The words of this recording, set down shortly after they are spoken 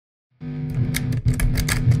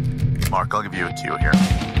Mark, I'll give you a cue here.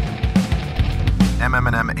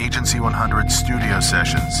 MM&M Agency 100 Studio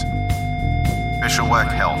Sessions.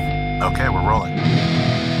 Fishawack Health. Okay, we're rolling.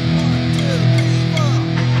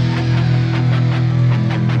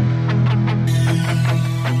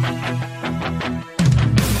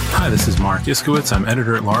 Hi, this is Mark Iskowitz. I'm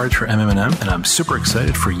editor-at-large for MM&M, and I'm super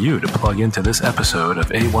excited for you to plug into this episode of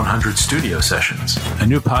A100 Studio Sessions, a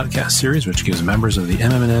new podcast series which gives members of the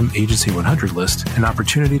MM&M Agency 100 list an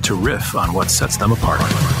opportunity to riff on what sets them apart.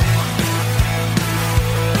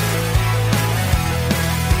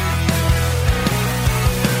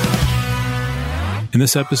 In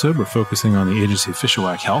this episode, we're focusing on the agency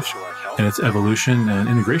Fishawack Health and its evolution and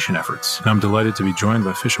integration efforts. And I'm delighted to be joined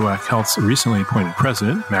by Fishawack Health's recently appointed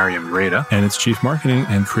president, Mario Mureta, and its chief marketing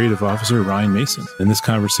and creative officer, Ryan Mason. In this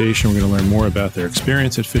conversation, we're going to learn more about their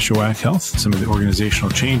experience at Fishawack Health, some of the organizational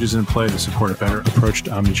changes in play to support a better approach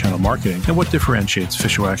to omnichannel marketing, and what differentiates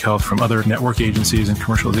Fishawack Health from other network agencies and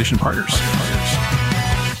commercialization partners.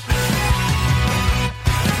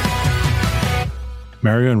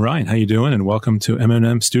 Mario and Ryan, how you doing? And welcome to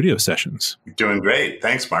M&M Studio Sessions. Doing great.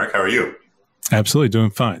 Thanks, Mark. How are you? Absolutely doing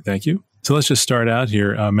fine. Thank you. So let's just start out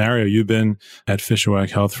here. Mario, you've been at Fishawack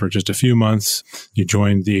Health for just a few months. You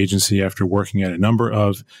joined the agency after working at a number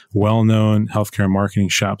of well-known healthcare marketing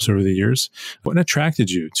shops over the years. What attracted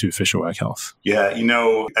you to Fishawack Health? Yeah,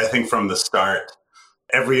 I think from the start,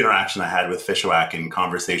 every interaction I had with Fishawack and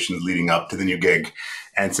conversations leading up to the new gig,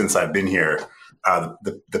 and since I've been here,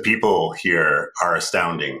 the people here are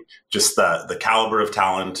astounding. Just the caliber of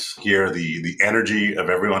talent here, the energy of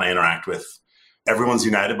everyone I interact with. Everyone's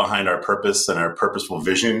united behind our purpose and our purposeful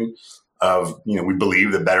vision of, we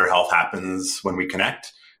believe that better health happens when we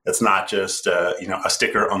connect. It's not just, a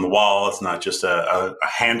sticker on the wall. It's not just a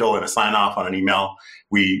handle and a sign off on an email.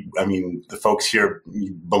 The folks here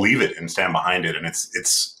believe it and stand behind it. And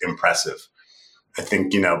it's impressive. I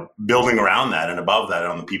think, building around that and above that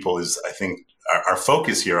on the people is, I think, our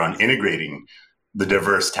focus here on integrating the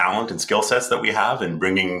diverse talent and skill sets that we have and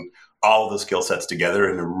bringing all of the skill sets together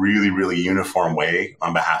in a really, really uniform way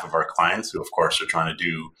on behalf of our clients who, of course, are trying to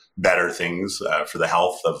do better things for the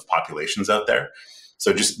health of populations out there.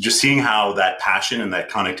 So just seeing how that passion and that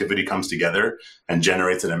connectivity comes together and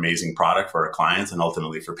generates an amazing product for our clients and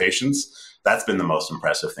ultimately for patients, that's been the most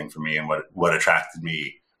impressive thing for me and what attracted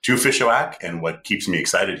me to Fishawack and what keeps me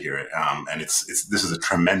excited here. And this is a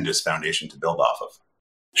tremendous foundation to build off of.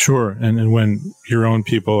 Sure. And when your own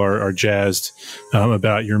people are jazzed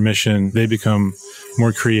about your mission, they become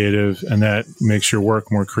more creative, and that makes your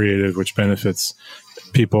work more creative, which benefits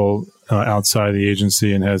people outside the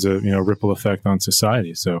agency and has a ripple effect on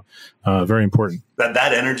society. So very important.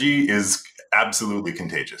 That energy is absolutely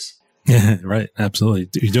contagious. Yeah, right. Absolutely.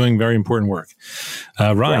 You're doing very important work.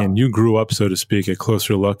 Ryan, You grew up, so to speak, at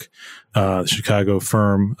Closer Look, Chicago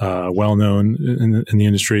firm, well-known in the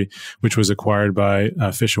industry, which was acquired by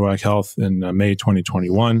Fishawack Health in May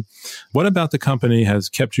 2021. What about the company has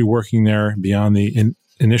kept you working there beyond the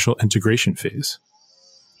initial integration phase?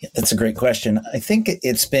 Yeah, that's a great question. I think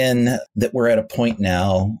it's been that we're at a point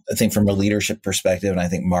now, I think from a leadership perspective, and I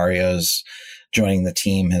think Mario's joining the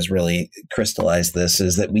team has really crystallized this,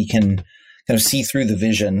 is that we can kind of see through the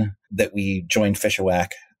vision that we joined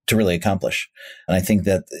Fishawack to really accomplish. And I think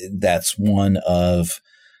that that's one of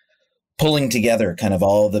pulling together kind of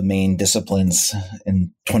all the main disciplines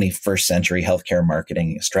in 21st century healthcare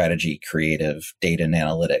marketing, strategy, creative, data and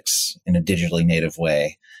analytics in a digitally native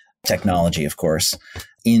way, technology, of course,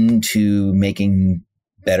 into making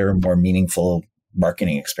better, more meaningful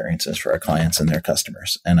marketing experiences for our clients and their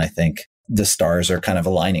customers. And I think the stars are kind of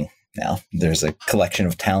aligning now. There's a collection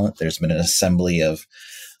of talent. There's been an assembly of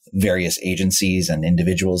various agencies and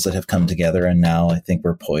individuals that have come together. And now I think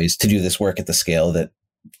we're poised to do this work at the scale that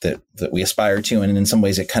we aspire to. And in some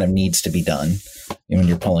ways, it kind of needs to be done. When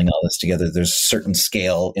you're pulling all this together, there's a certain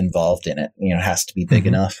scale involved in it. It has to be big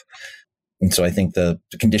enough. And so I think the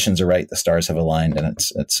conditions are right. The stars have aligned, and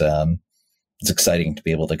it's exciting to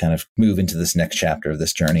be able to kind of move into this next chapter of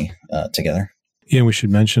this journey together. Yeah, we should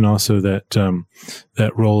mention also that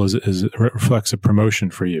that role reflects a promotion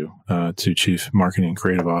for you to Chief Marketing and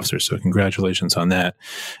Creative Officer. So congratulations on that.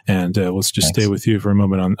 And let's just stay with you for a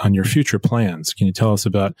moment on your future plans. Can you tell us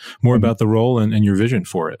more about the role and your vision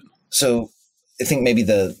for it? So I think maybe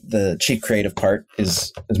the chief creative part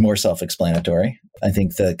is more self-explanatory. I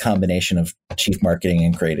think the combination of chief marketing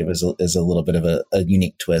and creative is a little bit of a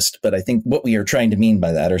unique twist. But I think what we are trying to mean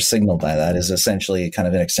by that or signal by that is essentially kind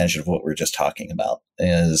of an extension of what we're just talking about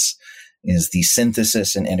is the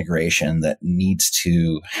synthesis and integration that needs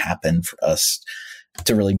to happen for us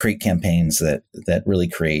to really create campaigns that really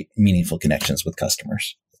create meaningful connections with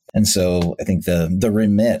customers. And so I think the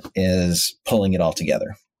remit is pulling it all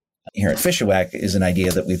together. Here at Fishawack is an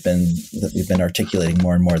idea that we've been articulating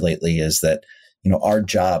more and more lately, is that, our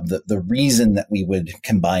job, the reason that we would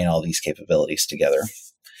combine all these capabilities together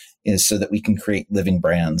is so that we can create living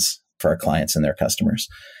brands for our clients and their customers.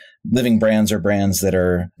 Living brands are brands that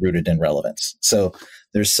are rooted in relevance. So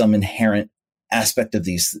there's some inherent aspect of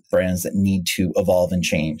these brands that need to evolve and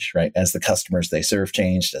change, right? As the customers they serve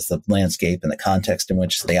changed, as the landscape and the context in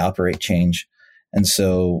which they operate change. And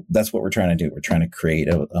so that's what we're trying to do. We're trying to create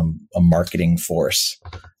a marketing force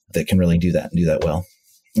that can really do that and do that well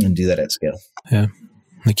and do that at scale. Yeah.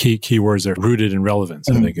 The key words are rooted in relevance,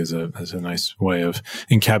 I think is a nice way of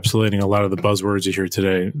encapsulating a lot of the buzzwords you hear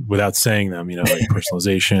today without saying them, like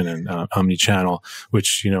personalization and omni-channel,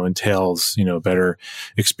 which, entails, better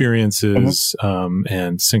experiences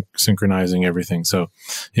and synchronizing everything. So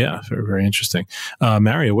yeah, very, very interesting.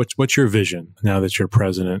 Mario, what's your vision now that you're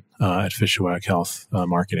president at Fishawack Health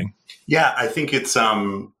Marketing? Yeah, I think it's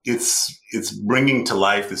bringing to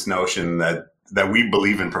life this notion that we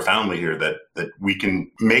believe in profoundly here, that we can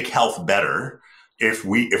make health better if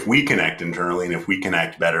we connect internally and if we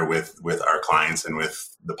connect better with our clients and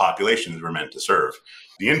with the populations we're meant to serve.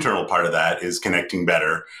 The internal part of that is connecting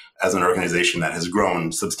better as an organization that has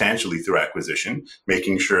grown substantially through acquisition,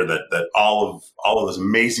 making sure that all of those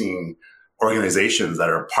amazing organizations that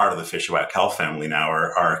are part of the Fishawack Health family now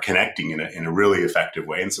are connecting in a really effective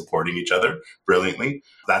way and supporting each other brilliantly.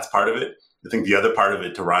 That's part of it. I think the other part of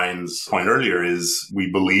it, to Ryan's point earlier, is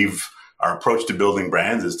we believe our approach to building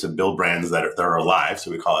brands is to build brands that are alive. So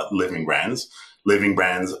we call it living brands. Living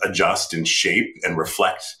brands adjust and shape and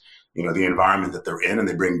reflect, the environment that they're in, and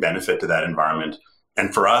they bring benefit to that environment.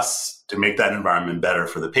 And for us to make that environment better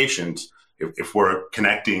for the patient, if we're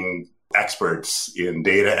connecting experts in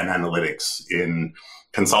data and analytics, in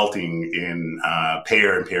consulting, in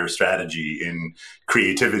payer and payer strategy, in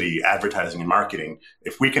creativity, advertising and marketing,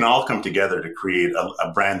 if we can all come together to create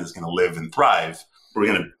a brand that's going to live and thrive, we're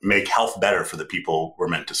going to make health better for the people we're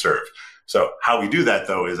meant to serve. So how we do that,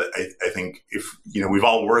 though, is I think if, we've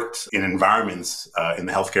all worked in environments in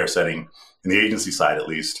the healthcare setting, in the agency side at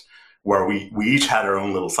least, where we each had our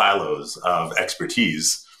own little silos of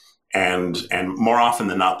expertise. And more often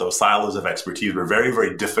than not, those silos of expertise were very,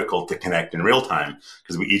 very difficult to connect in real time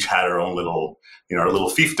because we each had our own little, our little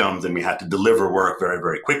fiefdoms, and we had to deliver work very,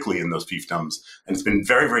 very quickly in those fiefdoms. And it's been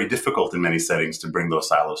very, very difficult in many settings to bring those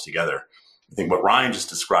silos together. I think what Ryan just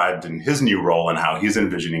described in his new role and how he's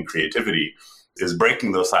envisioning creativity is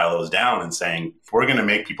breaking those silos down and saying, if we're going to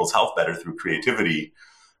make people's health better through creativity,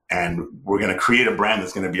 and we're going to create a brand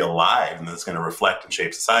that's going to be alive and that's going to reflect and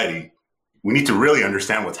shape society, we need to really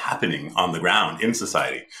understand what's happening on the ground in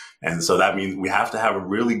society. And so that means we have to have a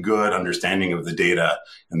really good understanding of the data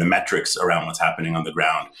and the metrics around what's happening on the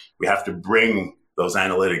ground. We have to bring those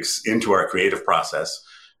analytics into our creative process,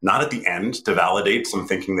 not at the end to validate some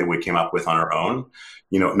thinking that we came up with on our own,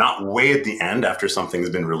 not way at the end after something's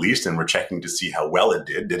been released and we're checking to see how well it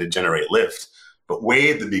did it generate lift, but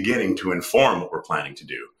way at the beginning to inform what we're planning to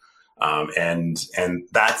do. And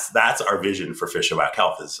that's our vision for Fishawack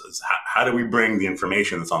Health is how do we bring the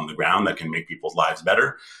information that's on the ground that can make people's lives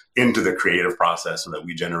better into the creative process so that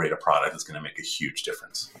we generate a product that's going to make a huge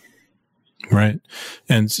difference. Right.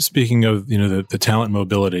 And speaking of, the talent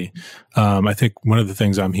mobility, I think one of the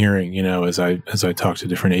things I'm hearing, as I talk to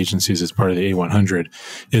different agencies as part of the A100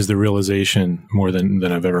 is the realization more than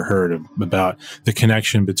I've ever heard about the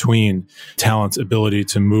connection between talent's ability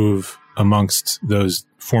to move amongst those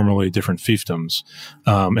formerly different fiefdoms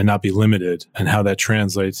and not be limited, and how that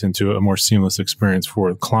translates into a more seamless experience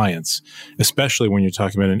for clients, especially when you're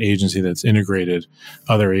talking about an agency that's integrated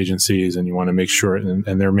other agencies and you want to make sure and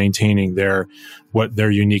they're maintaining their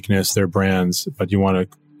uniqueness, their brands, but you want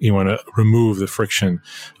to remove the friction.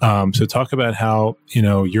 So talk about how,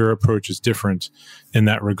 your approach is different in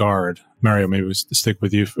that regard. Mario, maybe we'll stick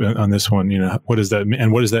with you on this one. What does that mean,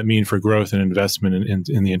 and what does that mean for growth and investment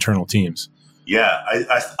in the internal teams? Yeah,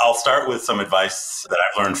 I'll start with some advice that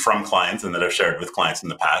I've learned from clients and that I've shared with clients in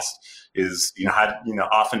the past is,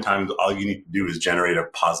 oftentimes all you need to do is generate a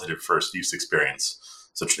positive first use experience.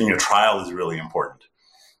 So, trial is really important.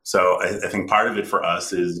 So I think part of it for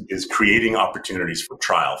us is creating opportunities for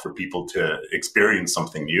trial, for people to experience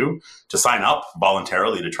something new, to sign up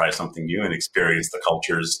voluntarily to try something new and experience the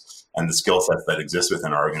cultures and the skill sets that exist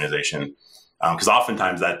within our organization. Because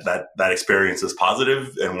oftentimes that experience is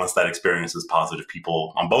positive, and once that experience is positive,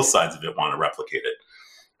 people on both sides of it want to replicate it.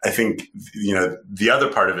 I think the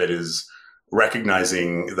other part of it is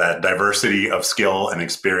recognizing that diversity of skill and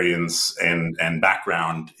experience and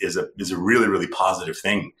background is a really, really positive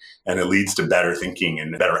thing. And it leads to better thinking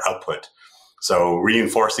and better output. So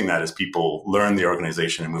reinforcing that as people learn the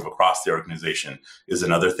organization and move across the organization is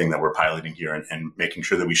another thing that we're piloting here, and making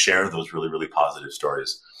sure that we share those really, really positive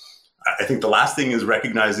stories. I think the last thing is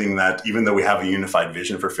recognizing that even though we have a unified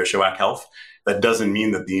vision for Fishawack Health, that doesn't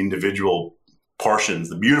mean that the individual portions,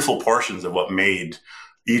 the beautiful portions of what made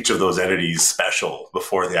each of those entities special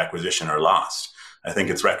before the acquisition are lost. I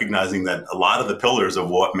think it's recognizing that a lot of the pillars of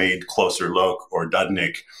what made Closer Look or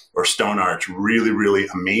Dudnik or Stone Arch really, really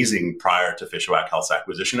amazing prior to Fishawack Health's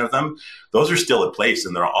acquisition of them, those are still in place,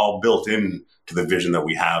 and they're all built in to the vision that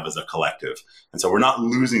we have as a collective. And so we're not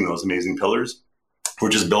losing those amazing pillars. We're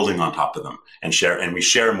just building on top of them and we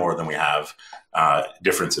share more than we have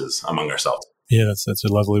differences among ourselves. Yeah, that's a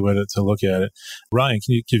lovely way to look at it. Ryan,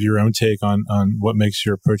 can you give your own take on what makes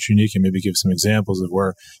your approach unique, and maybe give some examples of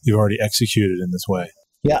where you've already executed in this way?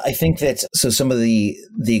 Yeah, I think that some of the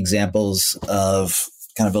examples of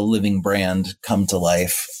kind of a living brand come to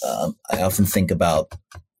life. I often think about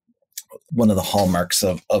one of the hallmarks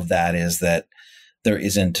of that is that there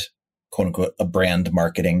isn't, quote unquote, a brand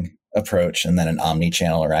marketing approach and then an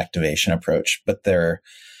omni-channel or activation approach, but they're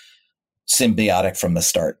symbiotic from the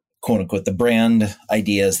start. Quote unquote, the brand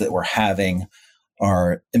ideas that we're having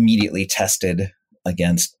are immediately tested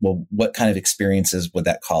against, well, what kind of experiences would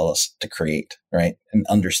that call us to create, right? And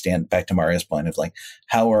understand, back to Mario's point of like,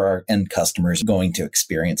 how are our end customers going to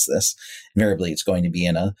experience this? Invariably, it's going to be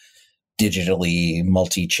in a digitally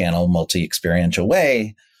multi-channel, multi-experiential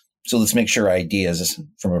way. So let's make sure ideas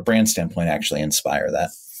from a brand standpoint actually inspire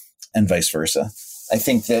that, and vice versa. I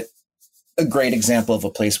think that a great example of a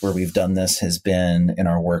place where we've done this has been in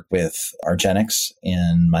our work with argenx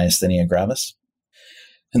in myasthenia gravis,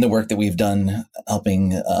 and the work that we've done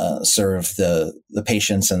helping serve the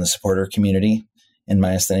patients and the supporter community in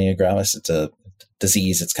myasthenia gravis. It's a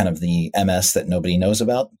disease. It's kind of the MS that nobody knows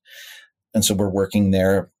about. And so we're working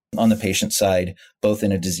there on the patient side, both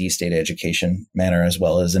in a disease state education manner, as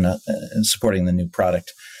well as in supporting the new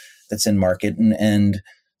product that's in market. And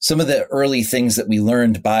some of the early things that we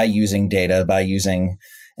learned by using data, by using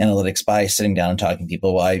analytics, by sitting down and talking to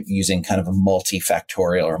people, by using kind of a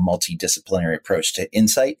multifactorial or multidisciplinary approach to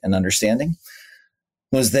insight and understanding,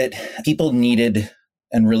 was that people needed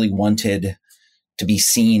and really wanted to be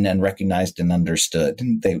seen and recognized and understood.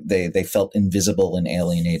 They felt invisible and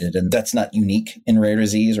alienated. And that's not unique in rare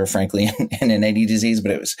disease, or frankly in any disease,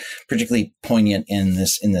 but it was particularly poignant in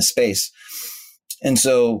this space. And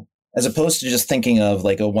so, as opposed to just thinking of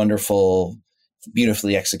like a wonderful,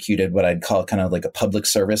 beautifully executed, what I'd call kind of like a public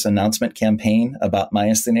service announcement campaign about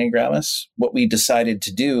myasthenia gravis, what we decided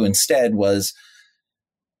to do instead was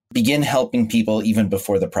begin helping people even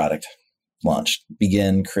before the product launched,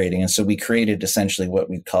 begin creating. And so we created essentially what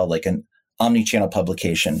we call like an omni-channel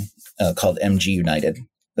publication called MG United,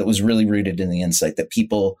 that was really rooted in the insight that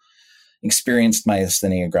people experienced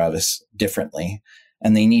myasthenia gravis differently,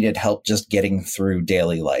 and they needed help just getting through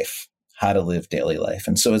daily life, how to live daily life.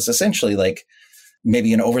 And so it's essentially like,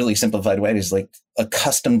 maybe an overly simplified way, is like a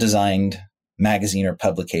custom designed magazine or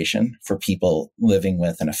publication for people living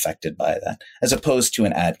with and affected by that, as opposed to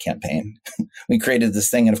an ad campaign. We created this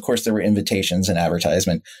thing, and of course there were invitations and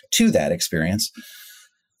advertisement to that experience.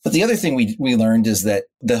 But the other thing we learned is that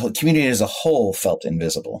the community as a whole felt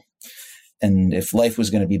invisible. And if life was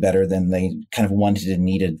going to be better, then they kind of wanted and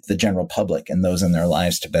needed the general public and those in their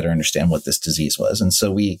lives to better understand what this disease was. And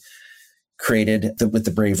so we created, with the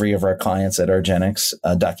bravery of our clients at argenx,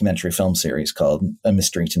 a documentary film series called A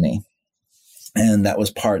Mystery to Me. And that was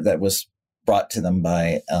brought to them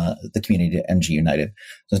by the community at MG United.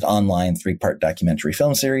 It's an online 3-part documentary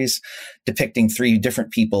film series depicting 3 different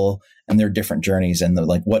people and their different journeys and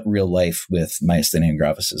what real life with myasthenia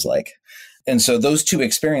gravis is like. And so those 2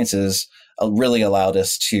 experiences really allowed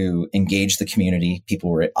us to engage the community. People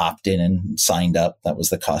were opt-in and signed up. That was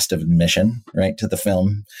the cost of admission, right, to the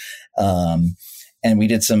film. And we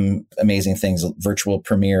did some amazing things, virtual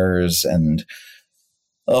premieres and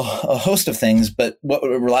a host of things. But what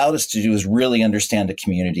it allowed us to do is really understand the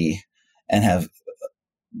community and have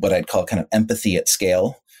what I'd call kind of empathy at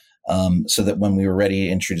scale, so that when we were ready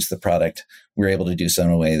to introduce the product, we were able to do so in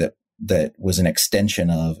a way that was an extension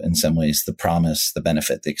of, in some ways, the promise, the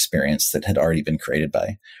benefit, the experience that had already been created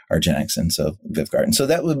by argenx and so Vyvgart. And so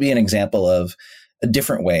that would be an example of a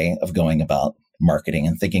different way of going about marketing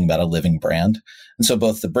and thinking about a living brand. And so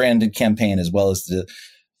both the branded campaign as well as the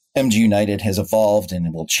MG United has evolved, and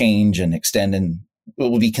it will change and extend, and it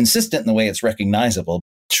will be consistent in the way it's recognizable.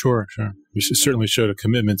 Sure, sure. You certainly showed a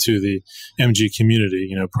commitment to the MG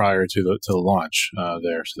community, prior to the launch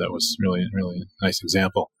there. So that was really, really a nice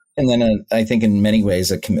example. And then I think in many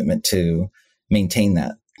ways a commitment to maintain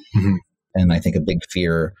that. Mm-hmm. And I think a big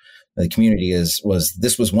fear of the community was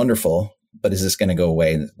this was wonderful, but is this going to go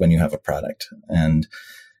away when you have a product? And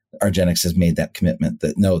Argenx has made that commitment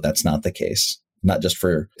that no, that's not the case. Not just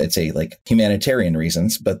for, I'd say, like humanitarian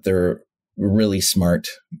reasons, but they're really smart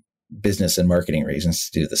business and marketing reasons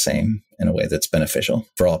to do the same in a way that's beneficial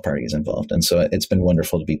for all parties involved. And so it's been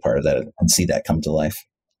wonderful to be part of that and see that come to life.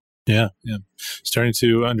 Yeah. Starting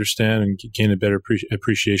to understand and gain a better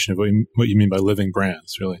appreciation of what you mean by living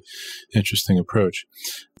brands. Really interesting approach.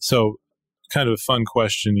 So kind of a fun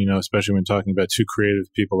question, especially when talking about two creative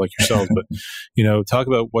people like yourselves, but, talk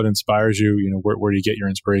about what inspires you, where do you get your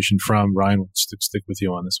inspiration from? Ryan, we'll stick with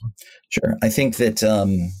you on this one. Sure. I think that,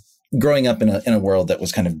 growing up in a world that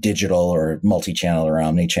was kind of digital or multi-channel or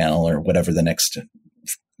omni-channel or whatever the next,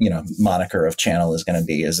 moniker of channel is going to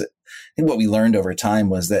be, I think what we learned over time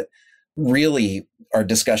was that really our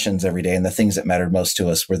discussions every day and the things that mattered most to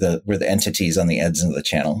us were the entities on the ends of the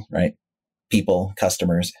channel, right? People,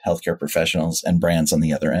 customers, healthcare professionals, and brands on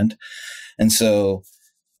the other end. And so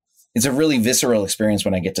it's a really visceral experience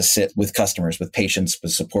when I get to sit with customers, with patients,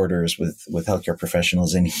 with supporters, with healthcare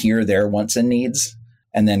professionals and hear their wants and needs,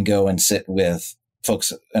 and then go and sit with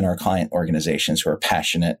folks in our client organizations who are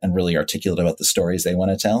passionate and really articulate about the stories they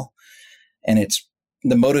want to tell. And it's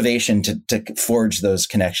the motivation to forge those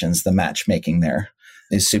connections, the matchmaking there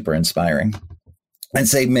is super inspiring. I'd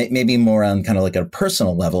say maybe more on kind of like a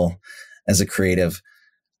personal level as a creative,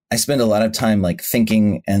 I spend a lot of time like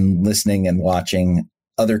thinking and listening and watching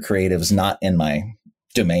other creatives not in my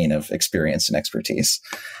domain of experience and expertise.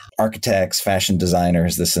 Architects, fashion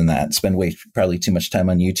designers, this and that. Spend probably too much time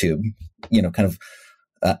on YouTube, kind of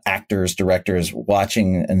actors, directors,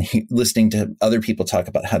 watching and listening to other people talk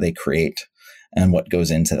about how they create and what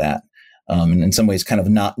goes into that. And in some ways, kind of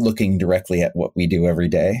not looking directly at what we do every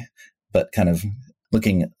day, but kind of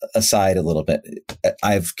looking aside a little bit.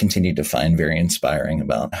 I've continued to find very inspiring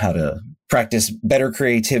about how to practice better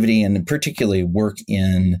creativity and particularly work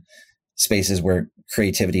in spaces where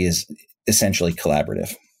creativity is essentially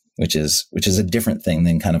collaborative, which is a different thing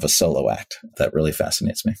than kind of a solo act. That really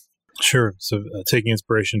fascinates me. Sure. So taking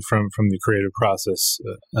inspiration from the creative process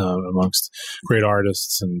amongst great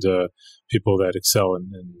artists and people that excel in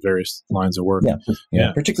various lines of work.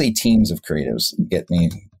 Yeah. Particularly teams of creatives get me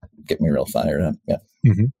real fired up. Yeah.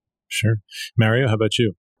 Mm-hmm. Sure. Mario, how about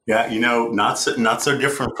you? Yeah, not so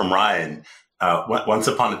different from Ryan. Once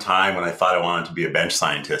upon a time when I thought I wanted to be a bench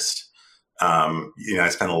scientist, I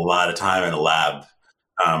spent a lot of time in a lab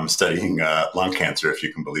studying lung cancer, if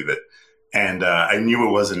you can believe it. And I knew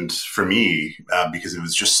it wasn't for me because it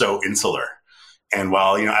was just so insular. And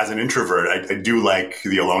while, as an introvert, I do like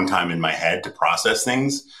the alone time in my head to process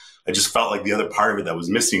things. I just felt like the other part of it that was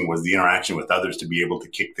missing was the interaction with others to be able to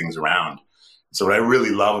kick things around. So what I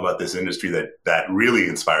really love about this industry that really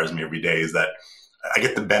inspires me every day is that I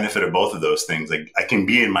get the benefit of both of those things. Like I can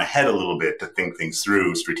be in my head a little bit to think things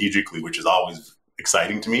through strategically, which is always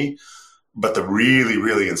exciting to me. But the really,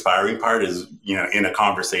 really inspiring part is, in a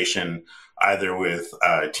conversation, either with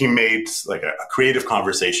teammates, like a creative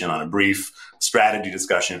conversation on a brief strategy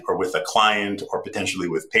discussion, or with a client, or potentially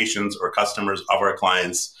with patients or customers of our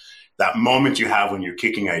clients, that moment you have when you're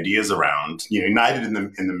kicking ideas around, united in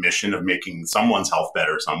the mission of making someone's health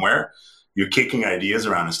better somewhere, you're kicking ideas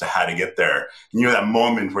around as to how to get there. And that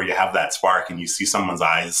moment where you have that spark and you see someone's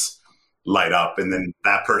eyes light up, and then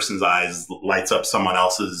that person's eyes lights up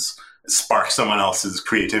sparks someone else's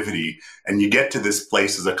creativity, and you get to this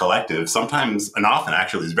place as a collective. Sometimes, and often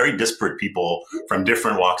actually, is very disparate people from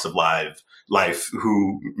different walks of life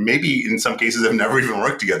who maybe in some cases have never even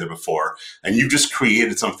worked together before. And you've just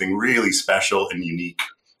created something really special and unique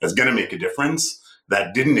that's going to make a difference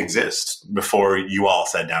that didn't exist before you all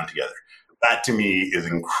sat down together. That to me is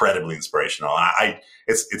incredibly inspirational.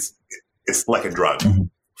 It's like a drug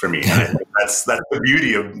for me. And I think that's the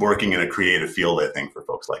beauty of working in a creative field, I think, for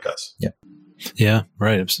folks like us. Yeah,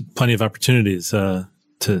 right. There's plenty of opportunities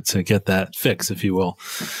to get that fix, if you will,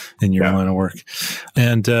 in your line of work.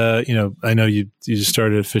 And, I know you just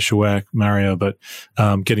started at Fishawack, Mario, but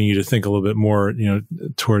getting you to think a little bit more,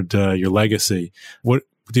 toward your legacy. What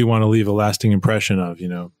do you want to leave a lasting impression of,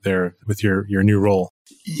 there with your new role?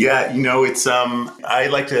 Yeah, it's I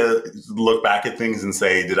like to look back at things and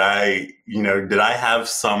say, did I have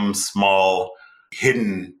some small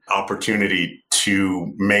hidden opportunity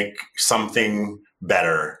to make something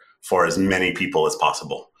better for as many people as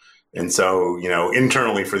possible? And so,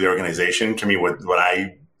 internally for the organization, to me, what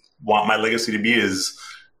I want my legacy to be is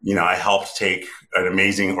I helped take an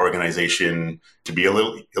amazing organization to be a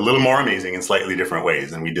little more amazing in slightly different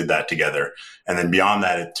ways. And we did that together. And then beyond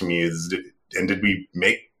that, it to me is, and did we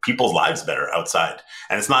make people's lives better outside?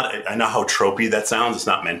 And it's not, I know how tropey that sounds. It's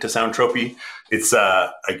not meant to sound tropey. It's,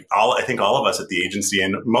 I think all of us at the agency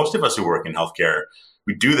and most of us who work in healthcare,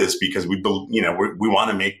 we do this because we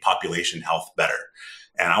want to make population health better.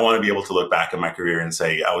 And I want to be able to look back at my career and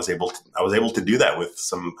say, I was able to do that with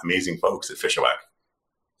some amazing folks at Fishawack.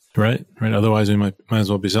 Right. Otherwise, we might as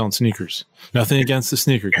well be selling sneakers. Nothing against the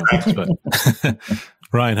sneaker companies, but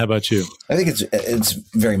Ryan, how about you? I think it's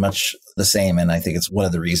very much the same, and I think it's one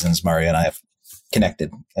of the reasons Mario and I have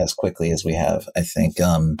connected as quickly as we have. I think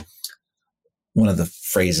one of the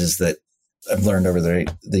phrases that I've learned over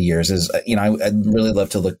the years is, I'd really love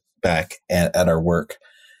to look back at our work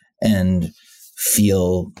and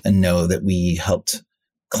feel and know that we helped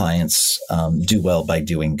clients do well by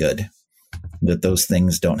doing good. That those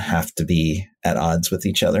things don't have to be at odds with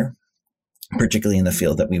each other, particularly in the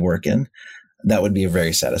field that we work in. That would be a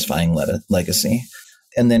very satisfying legacy.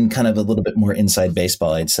 And then kind of a little bit more inside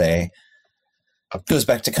baseball, I'd say, goes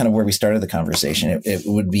back to kind of where we started the conversation. It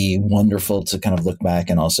would be wonderful to kind of look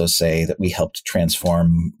back and also say that we helped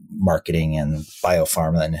transform marketing and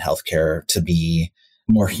biopharma and healthcare to be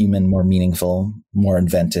more human, more meaningful, more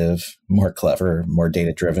inventive, more clever, more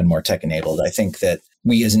data-driven, more tech-enabled. I think that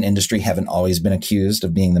we as an industry haven't always been accused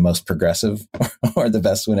of being the most progressive or the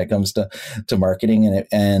best when it comes to marketing.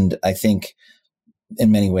 And I think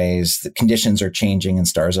in many ways, the conditions are changing and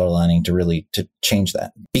stars are aligning to change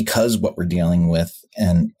that, because what we're dealing with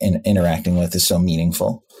and interacting with is so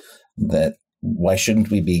meaningful that why shouldn't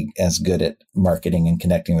we be as good at marketing and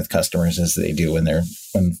connecting with customers as they do when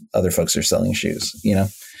other folks are selling shoes?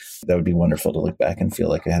 That would be wonderful to look back and feel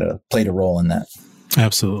like I played a role in that.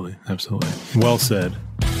 Absolutely. Well said.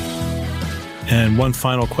 And one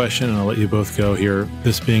final question, and I'll let you both go here.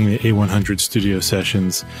 This being the A100 studio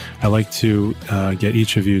sessions, I'd like to get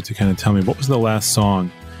each of you to kind of tell me, what was the last song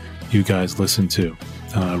you guys listened to?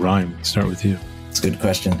 Ryan, start with you. It's a good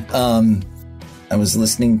question. I was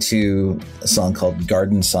listening to a song called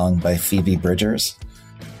Garden Song by Phoebe Bridgers,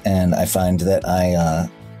 and I find that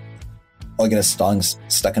I'll get a song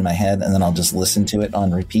stuck in my head, and then I'll just listen to it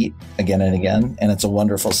on repeat again and again. And it's a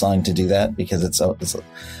wonderful song to do that because it's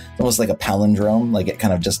almost like a palindrome. Like it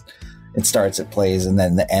kind of it starts, it plays, and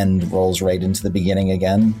then the end rolls right into the beginning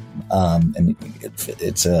again. And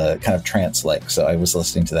it's a kind of trance-like. So I was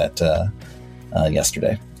listening to that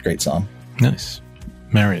yesterday. Great song. Nice.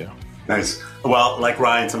 Mario. Nice. Well, like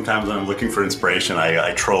Ryan, sometimes when I'm looking for inspiration,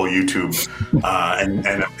 I troll YouTube,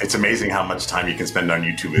 and it's amazing how much time you can spend on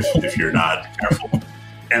YouTube if you're not careful.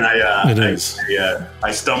 And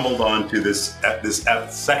I stumbled onto this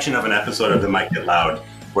section of an episode of The Might Get Loud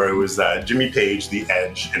where it was Jimmy Page, The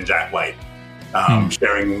Edge, and Jack White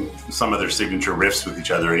sharing some of their signature riffs with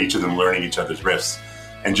each other, and each of them learning each other's riffs.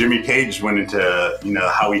 And Jimmy Page went into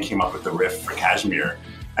how he came up with the riff for Kashmir.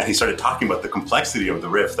 And he started talking about the complexity of the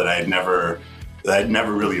riff that I had never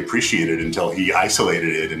really appreciated until he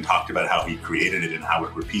isolated it and talked about how he created it and how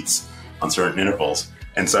it repeats on certain intervals.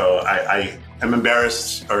 And so I am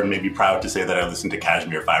embarrassed, or maybe proud, to say that I listened to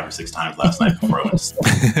Kashmir 5 or 6 times last night before I went to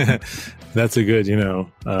sleep. That's a good,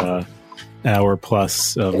 hour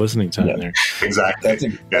plus of listening time there.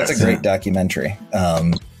 Exactly. That's a great documentary.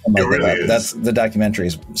 It really is. That's the documentary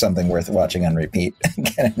is something worth watching on repeat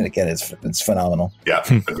again and again. It's phenomenal. Yeah,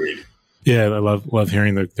 agreed. Yeah, I love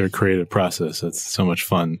hearing their creative process. It's so much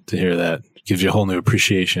fun to hear that. It gives you a whole new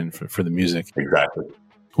appreciation for the music. Exactly.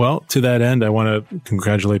 Well, to that end, I want to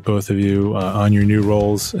congratulate both of you on your new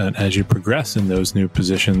roles and as you progress in those new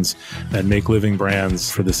positions and make living brands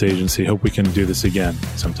for this agency. Hope we can do this again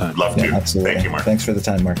sometime. Love to. Absolutely. Thank you, Mark. Thanks for the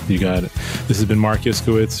time, Mark. You got it. This has been Mark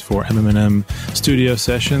Iskowitz for MM&M Studio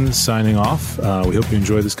Sessions signing off. We hope you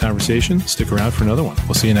enjoyed this conversation. Stick around for another one.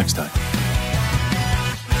 We'll see you next time.